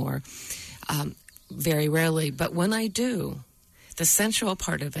don't anymore. Very rarely, but when I do, the sensual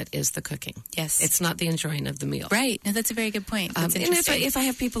part of it is the cooking. Yes. It's not the enjoying of the meal. Right. No, that's a very good point. That's and interesting. if I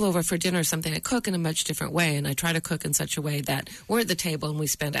have people over for dinner or something, I cook in a much different way, and I try to cook in such a way that we're at the table and we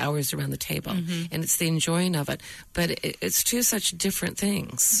spend hours around the table, and it's the enjoying of it. But it's two such different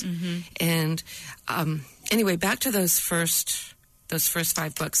things. And anyway, back to those first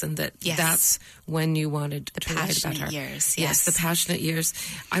 5 books, and that's when you wanted to write about her. Years. Yes, the passionate years.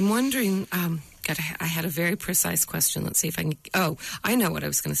 I'm wondering, I had a very precise question. Let's see if I can. Oh, I know what I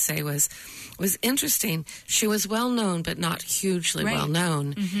was going to say was interesting. She was well known, but not hugely well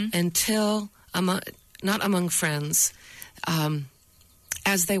known until not among friends.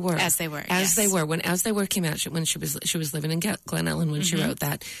 As they were. As they were when As They Were came out, when she was living in Glen Ellen when she wrote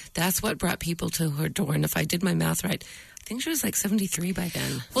that. That's what brought people to her door. And if I did my math right, I think she was like 73 by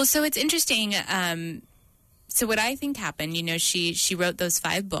then. Well, so it's interesting. So what I think happened, she wrote those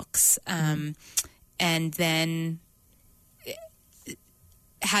 5 books, and then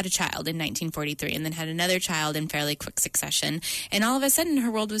had a child in 1943, and then had another child in fairly quick succession. And all of a sudden,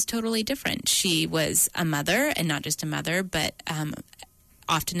 her world was totally different. She was a mother, and not just a mother, but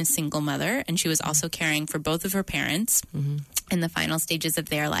often a single mother, and she was also caring for both of her parents in the final stages of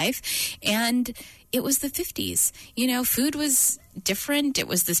their life. And it was the 50s. Food was different. It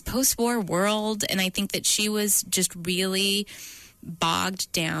was this post-war world, and I think that she was just really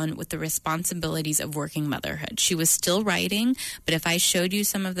bogged down with the responsibilities of working motherhood. She was still writing, but if I showed you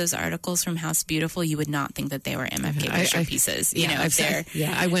some of those articles from House Beautiful, you would not think that they were M.F.K. Fisher pieces.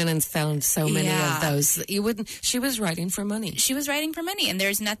 I went and found so many of those. You wouldn't. She was writing for money. She was writing for money, and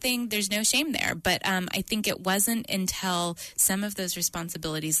there's no shame there. But I think it wasn't until some of those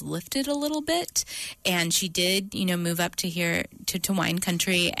responsibilities lifted a little bit, and she did, move up to here to wine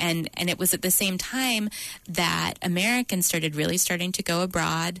country, and it was at the same time that Americans started to go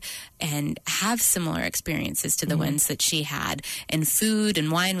abroad and have similar experiences to the ones that she had. And food and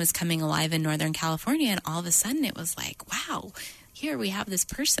wine was coming alive in Northern California, and all of a sudden it was like, wow, here we have this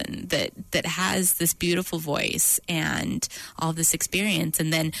person that has this beautiful voice and all this experience.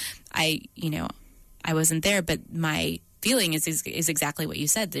 And then I wasn't there, but my feeling is exactly what you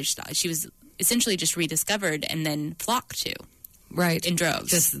said. She was essentially just rediscovered and then flocked to. Right. In droves.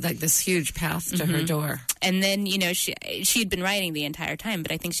 Just like this huge path to her door. And then, she had been writing the entire time,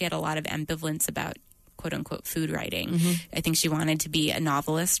 but I think she had a lot of ambivalence about quote-unquote food writing. I think she wanted to be a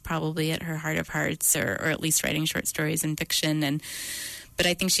novelist, probably at her heart of hearts, or at least writing short stories and fiction. But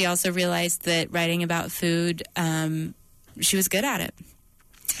I think she also realized that writing about food, she was good at it.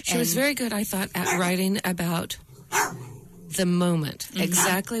 She was very good, I thought, at writing about the moment,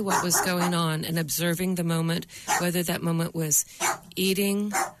 exactly what was going on, and observing the moment, whether that moment was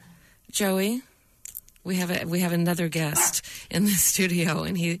eating. Joey, we have another guest in the studio,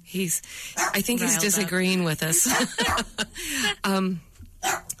 and he's I think he's disagreeing with us. I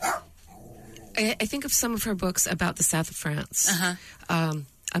think of some of her books about the south of France, A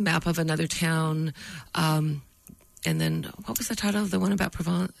Map of Another Town. And then, what was the title of the one about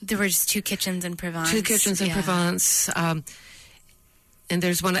Provence? There were just 2 kitchens in Provence. 2 kitchens in Provence. And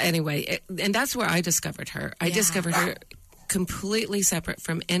there's one, anyway. And that's where I discovered her. I discovered her completely separate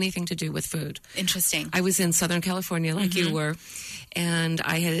from anything to do with food. Interesting. I was in Southern California, like you were, and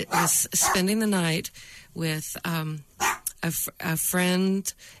I was spending the night with a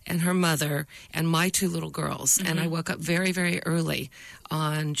friend and her mother and my 2 little girls. And I woke up very, very early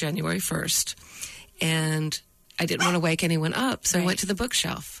on January 1st, and I didn't want to wake anyone up, so I went to the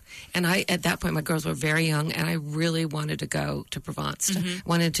bookshelf. And at that point, my girls were very young, and I really wanted to go to Provence.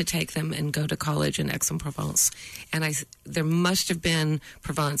 Wanted to take them and go to college in Aix-en-Provence. And there must have been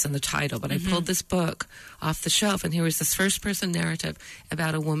Provence in the title, but I pulled this book off the shelf, and here was this first-person narrative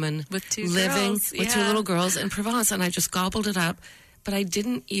about a woman With 2 living girls, with 2 little girls in Provence, and I just gobbled it up. But I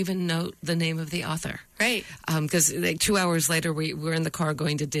didn't even note the name of the author. Right. Because 2 hours later, we were in the car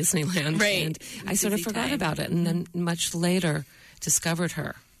going to Disneyland. Right. And I sort of Busy forgot time. about it, and then much later discovered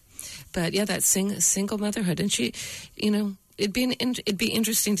her. But yeah, that single motherhood. And she, it'd be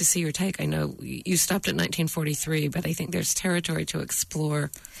interesting to see your take. I know you stopped at 1943, but I think there's territory to explore.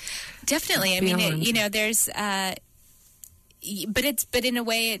 Definitely. I beyond. mean, there's... But in a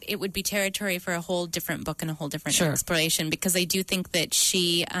way, it would be territory for a whole different book and a whole different exploration, because I do think that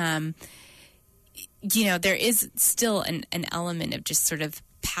she, there is still an element of just sort of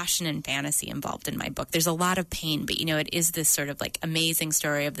passion and fantasy involved in my book. There's a lot of pain, but it is this sort of like amazing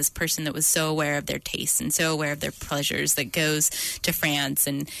story of this person that was so aware of their tastes and so aware of their pleasures that goes to France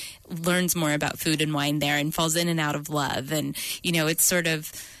and learns more about food and wine there and falls in and out of love. And, it's sort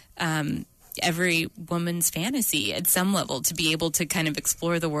of... every woman's fantasy at some level to be able to kind of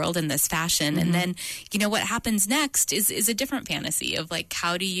explore the world in this fashion. And then, what happens next is a different fantasy of like,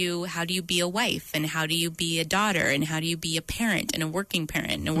 how do you be a wife, and how do you be a daughter, and how do you be a parent and a working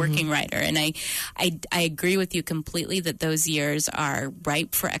parent and a working writer? And I agree with you completely that those years are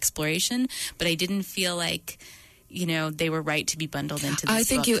ripe for exploration, but I didn't feel like, they were right to be bundled into this I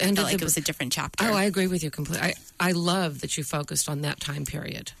think book. you ended I felt like it was a different chapter. Oh, I agree with you completely. I love that you focused on that time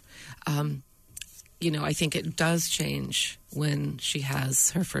period. I think it does change when she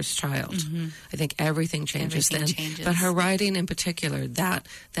has her first child. I think everything changes then. But her writing in particular, that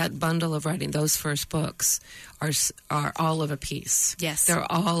bundle of writing, those first books are all of a piece. Yes. They're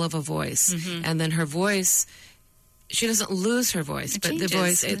all of a voice. And then her voice, she doesn't lose her voice, but the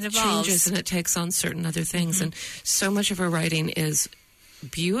voice, it changes and it takes on certain other things. And so much of her writing is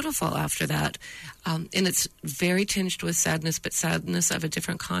beautiful after that. And it's very tinged with sadness, but sadness of a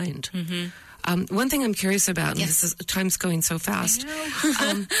different kind. One thing I'm curious about, and this is, time's going so fast,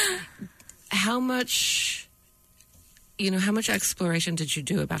 how much exploration did you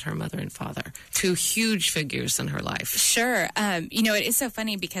do about her mother and father? 2 huge figures in her life. Sure. It is so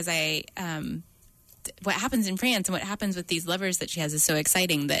funny because what happens in France and what happens with these lovers that she has is so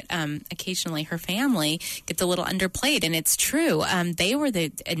exciting that occasionally her family gets a little underplayed, and it's true. They were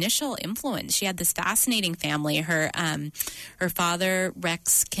the initial influence. She had this fascinating family. Her father,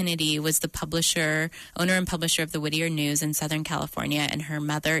 Rex Kennedy, was the owner and publisher of the Whittier News in Southern California, and her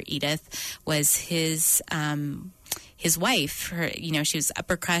mother, Edith, was his wife. She was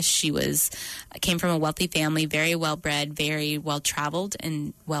upper crust. She came from a wealthy family, very well bred, very well traveled,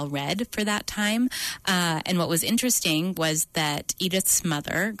 and well read for that time. And what was interesting was that Edith's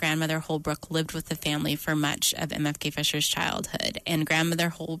mother, Grandmother Holbrook, lived with the family for much of MFK Fisher's childhood. And Grandmother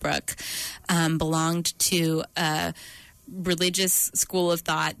Holbrook belonged to a religious school of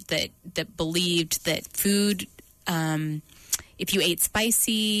thought that believed that food, if you ate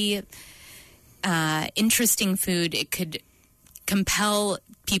spicy, interesting food, it could compel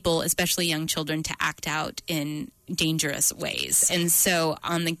people, especially young children, to act out in dangerous ways. And so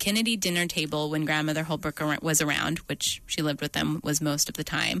on the Kennedy dinner table, when Grandmother Holbrook was around, which she lived with them was most of the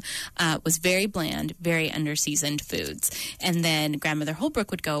time, was very bland, very underseasoned foods. And then Grandmother Holbrook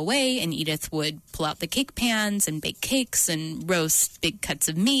would go away, and Edith would pull out the cake pans and bake cakes and roast big cuts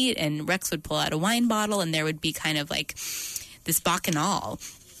of meat, and Rex would pull out a wine bottle, and there would be kind of like this bacchanal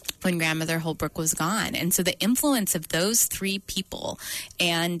when Grandmother Holbrook was gone. And so the influence of those 3 people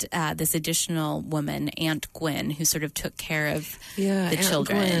and this additional woman, Aunt Gwen, who sort of took care of the Aunt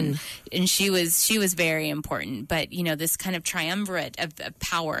children. Gwen. And she was very important. But, this kind of triumvirate of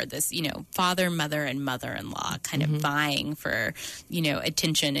power, this, father, mother, and mother-in-law kind of vying for,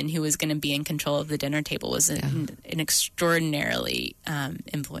 attention and who was going to be in control of the dinner table was an extraordinarily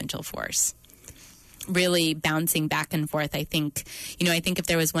influential force. Really bouncing back and forth. I think if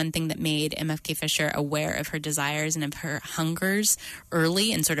there was one thing that made MFK Fisher aware of her desires and of her hungers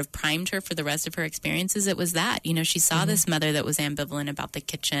early and sort of primed her for the rest of her experiences, it was that. She saw this mother that was ambivalent about the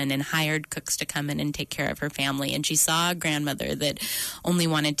kitchen and hired cooks to come in and take care of her family. And she saw a grandmother that only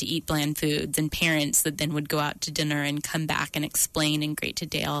wanted to eat bland foods, and parents that then would go out to dinner and come back and explain in great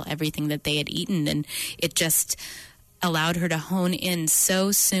detail everything that they had eaten. And it just... allowed her to hone in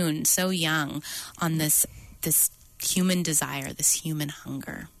so soon, so young, on this human desire, this human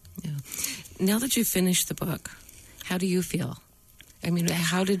hunger. Yeah. Now that you've finished the book, how do you feel? I mean,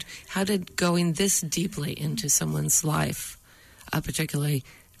 how did going this deeply into someone's life, particularly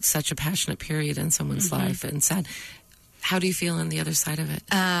such a passionate period in someone's life and sad, how do you feel on the other side of it?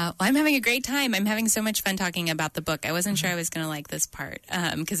 Well, I'm having a great time. I'm having so much fun talking about the book. I wasn't sure I was going to like this part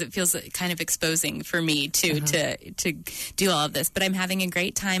because it feels kind of exposing for me to do all of this. But I'm having a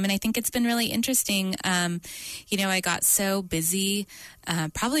great time, and I think it's been really interesting. I got so busy,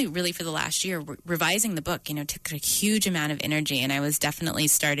 probably really for the last year, revising the book. Took a huge amount of energy, and I was definitely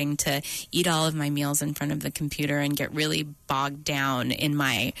starting to eat all of my meals in front of the computer and get really bogged down in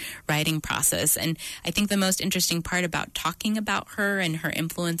my writing process. And I think the most interesting part about talking about her and her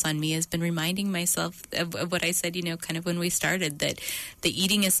influence on me has been reminding myself of what I said, kind of when we started, that the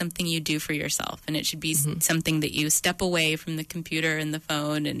eating is something you do for yourself, and it should be something that you step away from the computer and the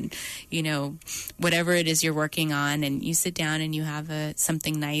phone and, whatever it is you're working on, and you sit down and you have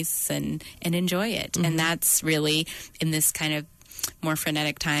something nice and enjoy it. And that's really, in this kind of more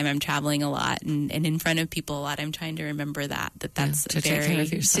frenetic time, I'm traveling a lot and in front of people a lot. I'm trying to remember that's to take care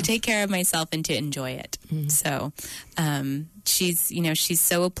of yourself. To take care of myself and to enjoy it. So she's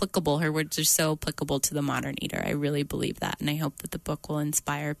so applicable. Her words are so applicable to the modern eater. I really believe that, and I hope that the book will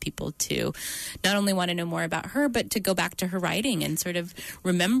inspire people to not only want to know more about her, but to go back to her writing and sort of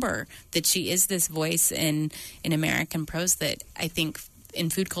remember that she is this voice in American prose that I think in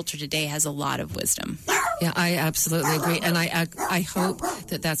food culture today has a lot of wisdom. Yeah, I absolutely agree. And I hope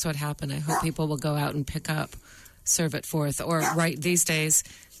that that's what happened. I hope people will go out and pick up Serve It Forth, or right these days,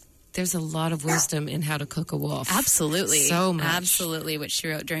 there's a lot of wisdom in how to cook a wolf. Absolutely. So much. Absolutely, which she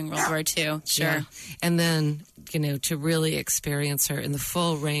wrote during World War II. Sure. Yeah. And then, to really experience her in the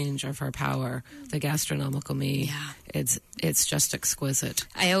full range of her power, the gastronomical me, it's just exquisite.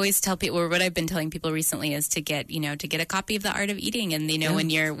 I always tell people, or what I've been telling people recently, is to get a copy of The Art of Eating. And, when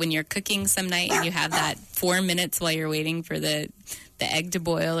you're cooking some night and you have that 4 minutes while you're waiting for the egg to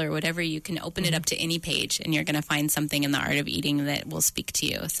boil or whatever, you can open it up to any page and you're going to find something in The Art of Eating that will speak to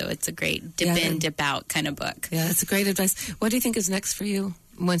you. So it's a great dip in, dip out kind of book. Yeah, it's a great advice. What do you think is next for you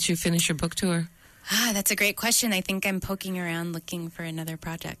once you finish your book tour? That's a great question. I think I'm poking around looking for another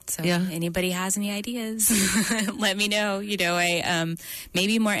project. So anybody has any ideas, let me know. I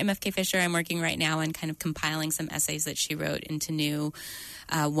maybe more MFK Fisher. I'm working right now on kind of compiling some essays that she wrote into new.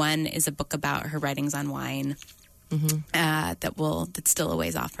 One is a book about her writings on wine. That's still a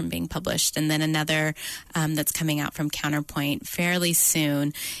ways off from being published. And then another that's coming out from Counterpoint fairly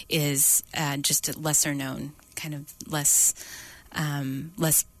soon is just a lesser known, kind of less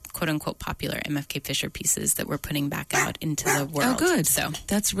quote unquote popular MFK Fisher pieces that we're putting back out into the world. Oh, good. So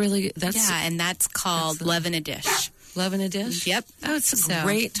and that's called Love in a Dish. Love in a Dish? Yep. Oh, it's a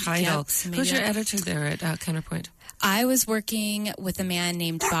great title. Yep, so who's your editor there at Counterpoint? I was working with a man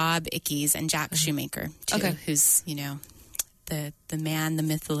named Bob Ickes and Jack Shoemaker, too, who's, the man, the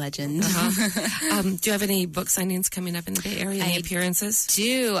myth, the legend. Do you have any book signings coming up in the Bay Area? Any appearances?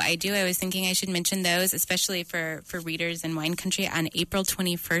 I do. I was thinking I should mention those, especially for readers in wine country. On April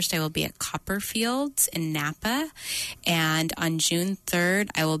 21st, I will be at Copperfields in Napa. And on June 3rd,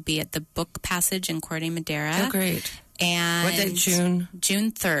 I will be at the Book Passage in Corte Madera. Oh, great. And what day, June?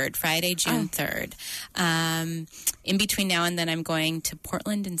 June 3rd, Friday, June 3rd. In between now and then, I'm going to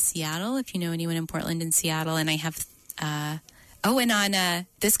Portland and Seattle, if you know anyone in Portland and Seattle. And I have, and on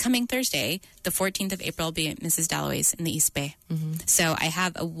this coming Thursday, the 14th of April, I'll be at Mrs. Dalloway's in the East Bay. So I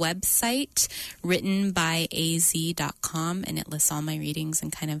have a website, writtenbyaz.com, and it lists all my readings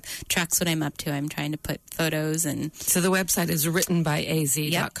and kind of tracks what I'm up to. I'm trying to put photos and... So the website is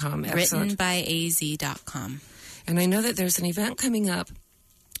writtenbyaz.com. Yep, writtenbyaz.com. And I know that there's an event coming up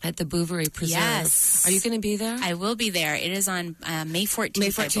at the Bouverie Preserve. Yes. Are you going to be there? I will be there. It is on May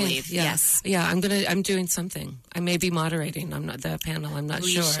 14th, I believe. Yeah. Yes. Yeah, I'm doing something. I may be moderating. I'm not the panel. I'm not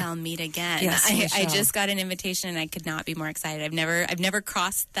sure. We shall meet again. Yes, I just got an invitation and I could not be more excited. I've never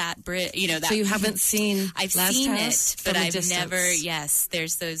crossed that bridge, that. So you haven't seen I've Last seen House it, but I've distance. never, yes,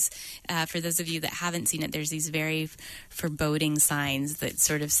 there's those, for those of you that haven't seen it, there's these very foreboding signs that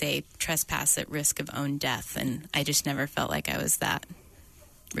sort of say trespass at risk of own death. And I just never felt like I was that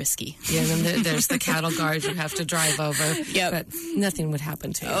risky. Yeah, and then there's the cattle guard you have to drive over. Yep. But nothing would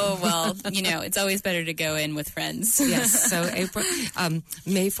happen to you. Oh, well, it's always better to go in with friends. Yes, so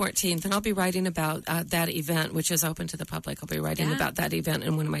May 14th, and I'll be writing about that event, which is open to the public. I'll be writing about that event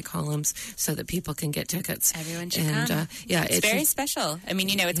in one of my columns so that people can get tickets. Everyone should come. It's very special. I mean,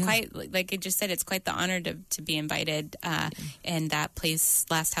 it's quite, like I just said, it's quite the honor to be invited. And that place,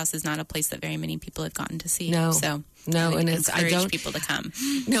 Last House, is not a place that very many people have gotten to see. No. So No, and it's I encourage don't people to come.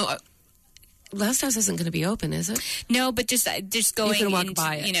 No, Lost House isn't going to be open, is it? No, but just going can walk into,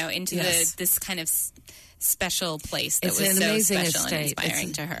 by it. Into Yes. this kind of special place that It's was an so amazing special and estate.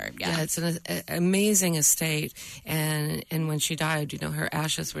 inspiring to her. Yeah. It's an amazing estate. And when she died, her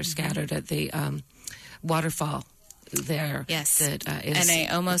ashes were scattered at the waterfall there. Yes. That is and I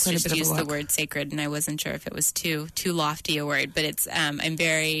almost quite a just bit of a used the walk. word sacred, and I wasn't sure if it was too lofty a word, but it's I'm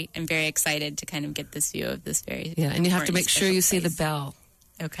very excited to kind of get this view of this very Yeah, and you have to important, make sure you see special the bell.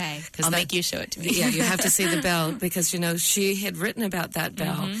 Okay, 'Cause I'll that- make you show it to me. Yeah, you have to see the bell because, she had written about that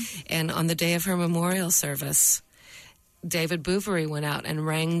bell. And on the day of her memorial service, David Bouverie went out and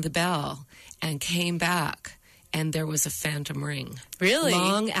rang the bell and came back. And there was a phantom ring. Really?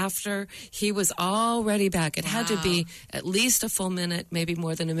 Long after he was already back. It had to Wow. be at least a full minute, maybe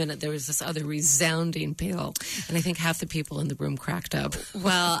more than a minute. There was this other resounding peal. And I think half the people in the room cracked up.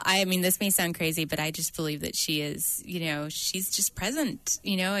 Well, I mean, this may sound crazy, but I just believe that she is, she's just present.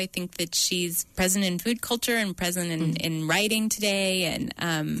 I think that she's present in food culture and present in writing today. And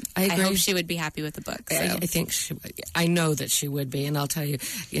I agree. hope she would be happy with the book. So. I think she would. I know that she would be. And I'll tell you,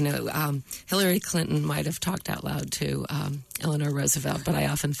 Hillary Clinton might have talked out loud to Eleanor Roosevelt, but I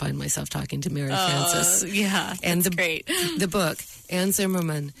often find myself talking to Mary Frances. Yeah, And that's great. The book, Anne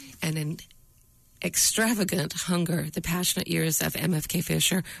Zimmerman, and an extravagant hunger, the passionate years of MFK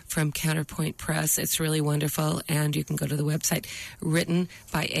Fisher from Counterpoint Press. It's really wonderful, and you can go to the website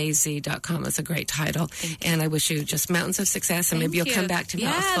writtenbyaz.com. It's a great title, and I wish you just mountains of success, and maybe you'll come back to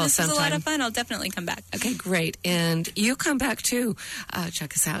Mouthful this sometime. was a lot of fun. I'll definitely come back. Okay, great. And you come back too.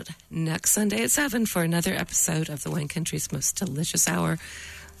 Check us out next Sunday at 7 for another episode of the Wine Country's Most Delicious Hour.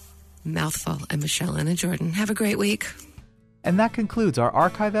 Mouthful. I'm Michelle Anna Jordan. Have a great week. And that concludes our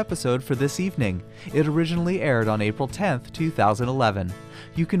archive episode for this evening. It originally aired on April 10th, 2011.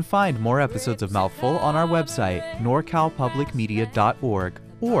 You can find more episodes of Mouthful on our website, norcalpublicmedia.org,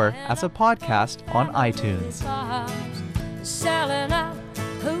 or as a podcast on iTunes. Selling out,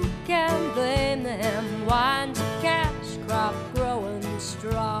 who can blame them? Wine's a cash crop growing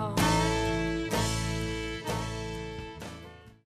strong.